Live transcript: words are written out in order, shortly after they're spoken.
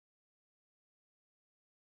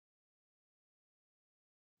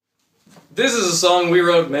This is a song we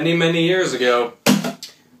wrote many, many years ago.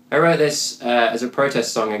 I wrote this as a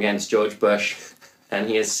protest song against George Bush, and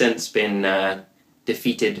he has since been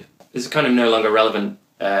defeated. This is kind of no longer relevant,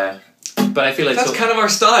 but I feel like that's kind of our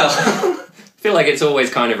style. I feel like it's always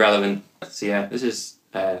kind of relevant. So yeah, this is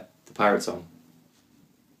the pirate song.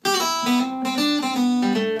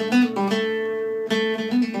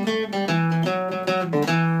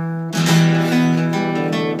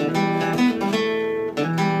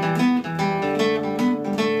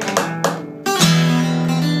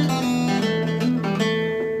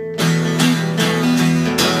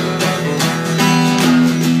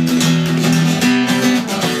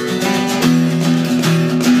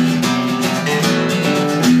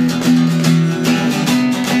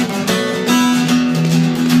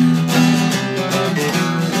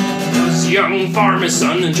 Young farmer's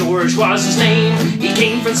son, and George was his name. He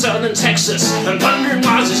came from southern Texas, and plundering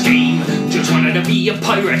was his game. George wanted to be a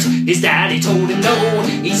pirate, his daddy told him no.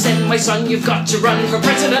 He said, my son, you've got to run for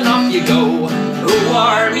president, off you go.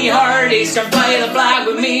 Oo-arr, me hearties, come fly the flag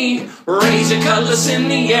with me. Raise your cuttless in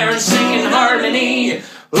the air and sing in harmony.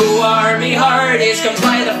 Oo-arr, me hearties, come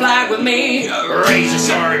fly the flag with me. Raise your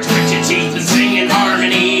swords, grit your teeth and sing in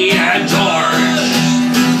harmony. And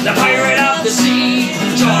George, the pirate of the sea,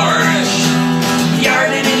 George,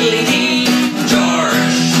 yardin-diddly-dee,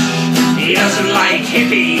 George, he doesn't like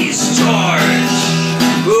hippies, George,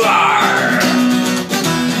 Ooh-arr.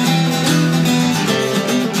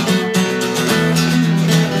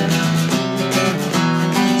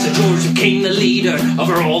 So George became the leader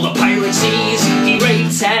over all the pirate seas. He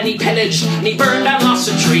raped and he pillaged and he burned down lots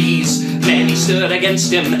of trees. Many stood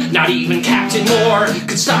against him, not even Captain Moore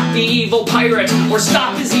could stop the evil pirate or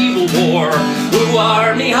stop his evil war.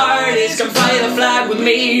 Oo-arr, me hearties, come fly the flag with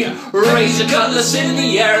me. Raise your cutlass in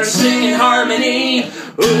the air and sing in harmony.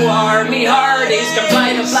 Oo-arr, me hearties, come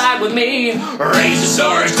fly the flag with me. Raise your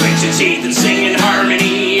swords, grit your teeth and sing in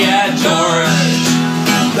harmony. Yeah, George,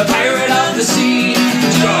 the pirate of the sea,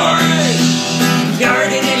 George,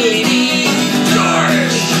 yardin-diddly-dee,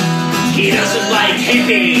 George, he doesn't like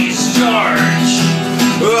hippies, George,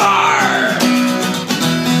 Ooh-arr.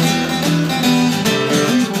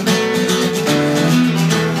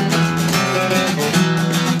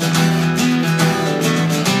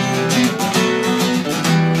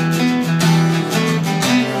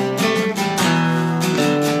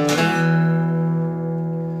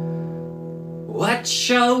 What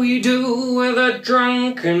shall we do with a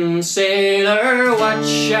drunken sailor? What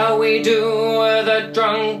shall we do with a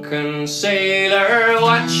drunken sailor?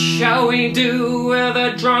 What shall we do with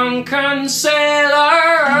a drunken sailor?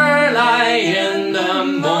 Earl-aye in the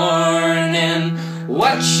morning.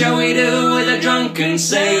 What shall we do with a drunken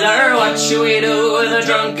sailor? What shall we do with a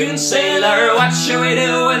drunken sailor? What shall we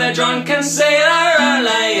do with a drunken sailor?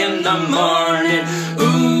 Earl-aye in the morning.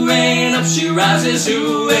 Ooh-aye, and up she rises,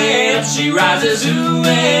 ooh-aye, up she rises,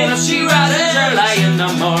 ooh-aye, and up she rises, Earl-aye in the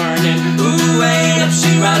morning. Ooh-aye, and up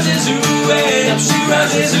she rises, ooh-aye, and up she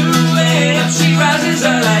rises, ooh-aye, and up she rises,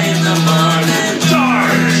 Earl-aye in the morning.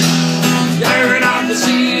 George, pirate of the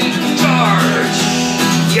sea, George,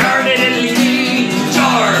 yardin-diddly-dee,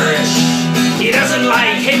 George, he doesn't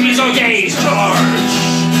like hippies or gays, George,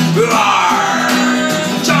 Ooh-arr,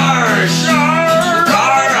 George,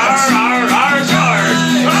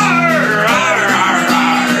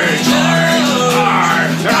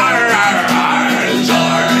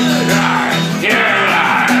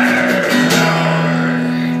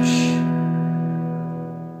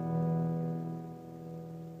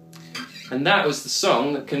 and that was the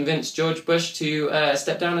song that convinced George Bush to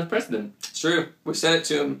step down as president. It's true. We sent it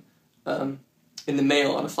to him in the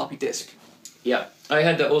mail on a floppy disk. Yeah. I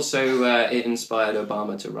heard that also it inspired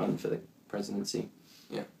Obama to run for the presidency.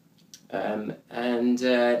 Yeah. And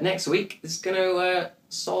next week is going to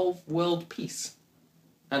solve world peace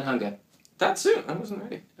and hunger. That soon? I wasn't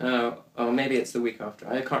ready. Oh, maybe it's the week after.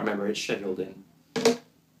 I can't remember. It's scheduled in.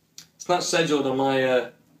 It's not scheduled on my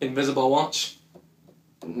invisible watch.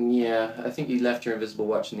 Yeah, I think you left your invisible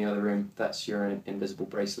watch in the other room. That's your invisible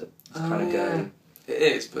bracelet. It's kind of going. It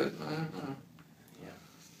is, but I don't know. Yeah.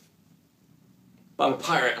 But I'm a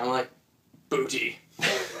pirate. I like booty.